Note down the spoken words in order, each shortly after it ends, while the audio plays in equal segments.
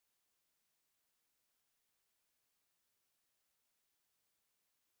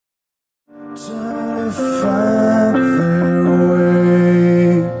To find their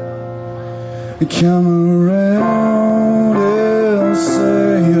way, come around and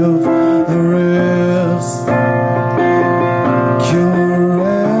save the rest. Come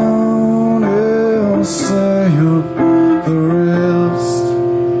around and save the rest.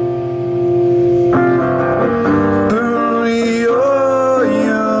 Bury all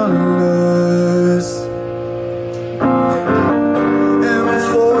your lies and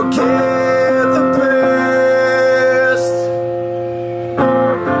forget the past.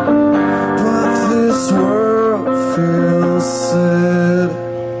 But this world feels sad.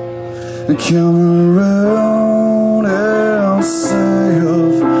 Come around and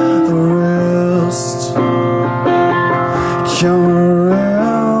save the rest. Come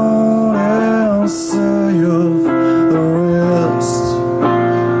around and save the rest.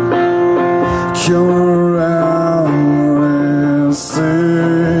 Come around and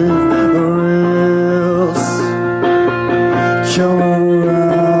save the rest. Come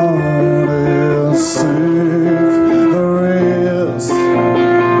around and save the rest.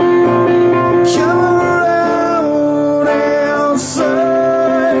 Come around and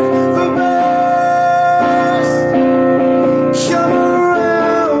save the best. Come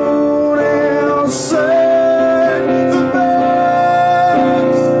around and save the best.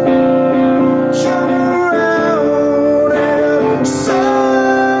 Come around and save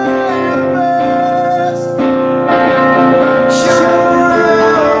the best. Come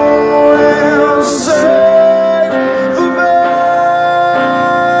around and save the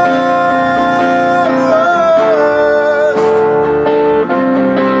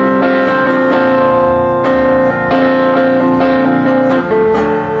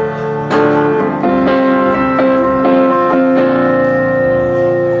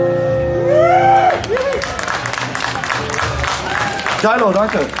Geilo,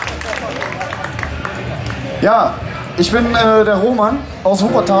 danke. Ja, ich bin der Roman aus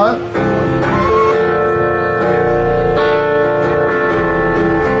Wuppertal.